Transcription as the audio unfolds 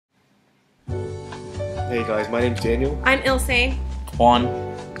Hey guys, my name's Daniel, I'm Ilse. Juan.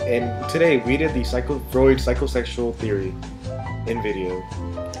 and today we did the Freud psychosexual theory in video.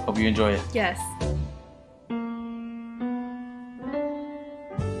 Hope you enjoy it. Yes.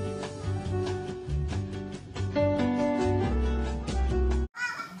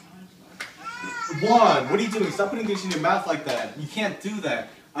 Juan, what are you doing? Stop putting things in your mouth like that. You can't do that.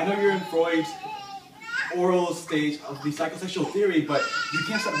 I know you're in Freud's oral stage of the psychosexual theory, but you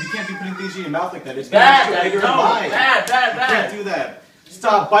can't be putting things in your mouth like that. It's Bad, bad, bad. You can't do that.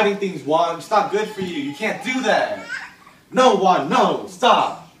 Stop biting things, Juan. It's not good for you. You can't do that. No, Juan, no.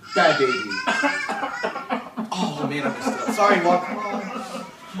 Stop. Bad baby. Oh man, I messed up. Sorry, Juan. Come on.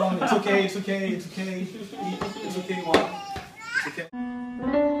 Come on. It's okay. It's okay. It's okay. It's okay, Juan. It's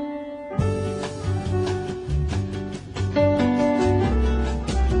okay.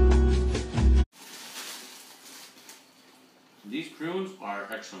 These prunes are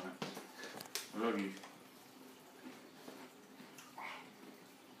excellent. I love you.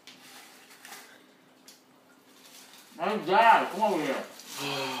 My dad, come over here.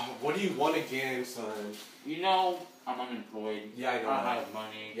 What do you want again, son? You know, I'm unemployed. Yeah, I know I that. have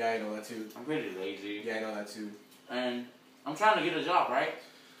money. Yeah, I know that too. I'm pretty lazy. Yeah, I know that too. And I'm trying to get a job, right?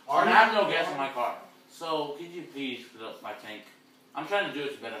 Are And you? I have no gas in my car. So, could you please fill up my tank? I'm trying to do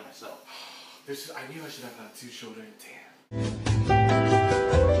it to better myself. I knew I should have that two children. Damn.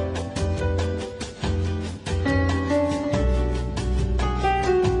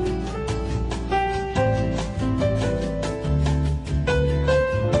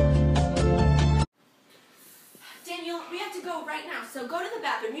 Daniel, we have to go right now, so go to the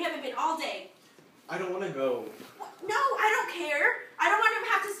bathroom. You haven't been all day. I don't want to go. No, I don't care. I don't want to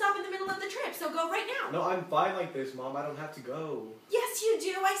have to stop in the middle of the trip, so go right now. No, I'm fine like this, Mom. I don't have to go. Yes, you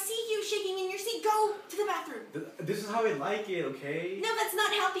do. I see you shaking in your seat. Go to the bathroom. This is how I like it, okay? No, that's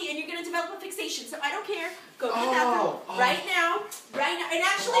not healthy, and you're going to develop a fixation, so I don't care. Go to the bathroom right now. Right now. And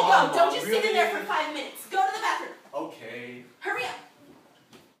actually go. Don't just sit in there for 5 minutes. Go to the bathroom. Okay. Hurry up.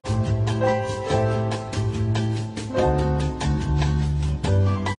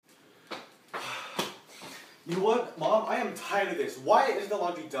 You know what, Mom? I am tired of this. Why isn't the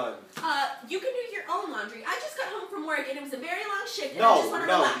laundry done? You can do your own laundry. I just got home from work, and it was a very long shift, and I just want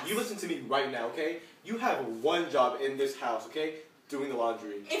to relax. You listen to me right now, okay? You have one job in this house, okay? Doing the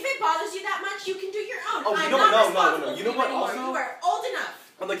laundry. If it bothers you that much, you can do your own. Oh, I'm no. not responsible You know for what, anymore. also? You are old enough.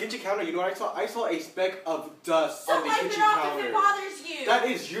 On the kitchen counter, you know what I saw? I saw a speck of dust So on the wipe kitchen it off counter. if it bothers you. That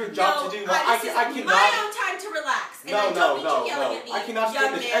is your job to do. I this is cannot. my own time to relax, and I don't need you yelling at me. I cannot stand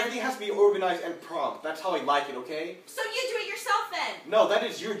young this. man. Everything has to be organized and prompt. That's how I like it, okay? So you do it yourself then. No, that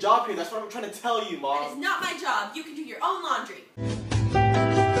is your job here. That's what I'm trying to tell you, Mom. That is not my job. You can do your own laundry.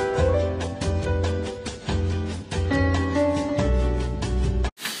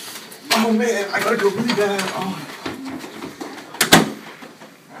 Oh man, I gotta go really bad. Oh.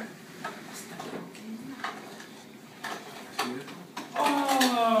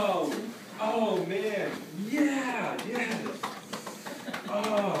 Oh man, yeah, yes.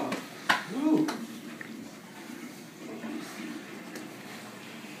 Oh, woo.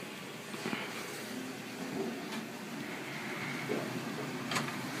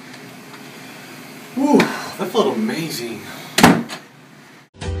 Whew, that felt amazing.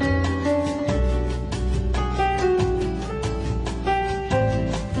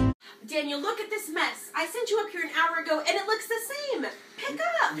 Daniel, look at this mess. I sent you up here an hour ago, and it looks the same. Pick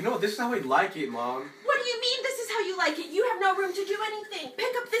up. You know what? This is how I like it, Mom. What do you mean this is how you like it? You have no room to do anything.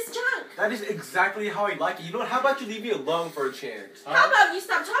 Pick up this junk. That is exactly how I like it. You know what? How about you leave me alone for a chance? Huh? How about you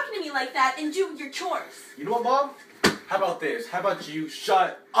stop talking to me like that and do your chores? You know what, Mom? How about this? How about you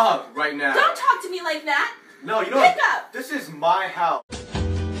shut up right now? Don't talk to me like that. No, you know Pick what? up. This is my house.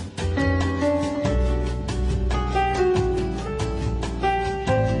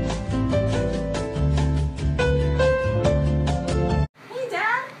 Hey,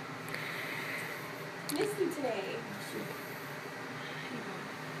 Dad. Missed you today.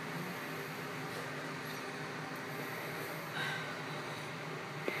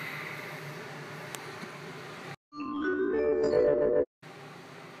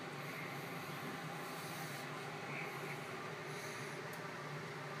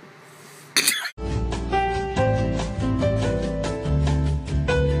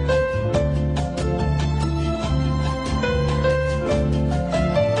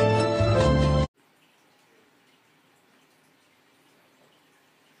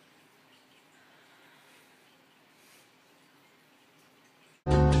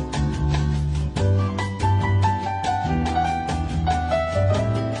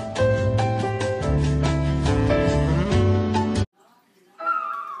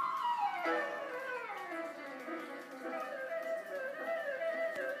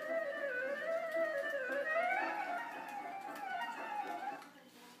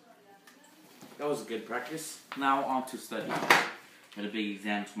 That was a good practice. Now on to study. Got a big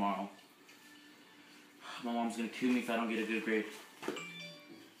exam tomorrow. My mom's gonna kill me if I don't get a good grade.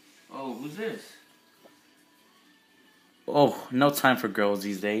 Oh, who's this? Oh, no time for girls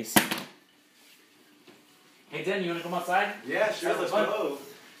these days. Hey, Den, you wanna come outside? Yeah, sure, let's go.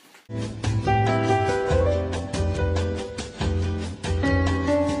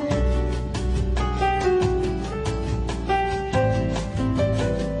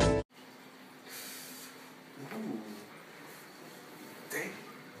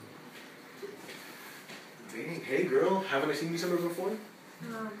 Dang, hey girl, haven't I seen you somewhere before?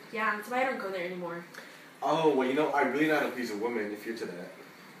 Yeah, that's why I don't go there anymore. Oh, well, you know, I really know how to please a woman if you're to that.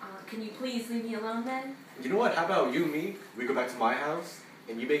 Can you please leave me alone then? You know what, how about you and me? We go back to my house,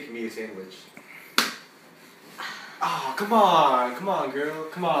 and you make me a sandwich. Oh, come on, girl,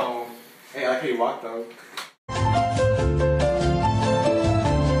 come on. Hey, I like how you walk though.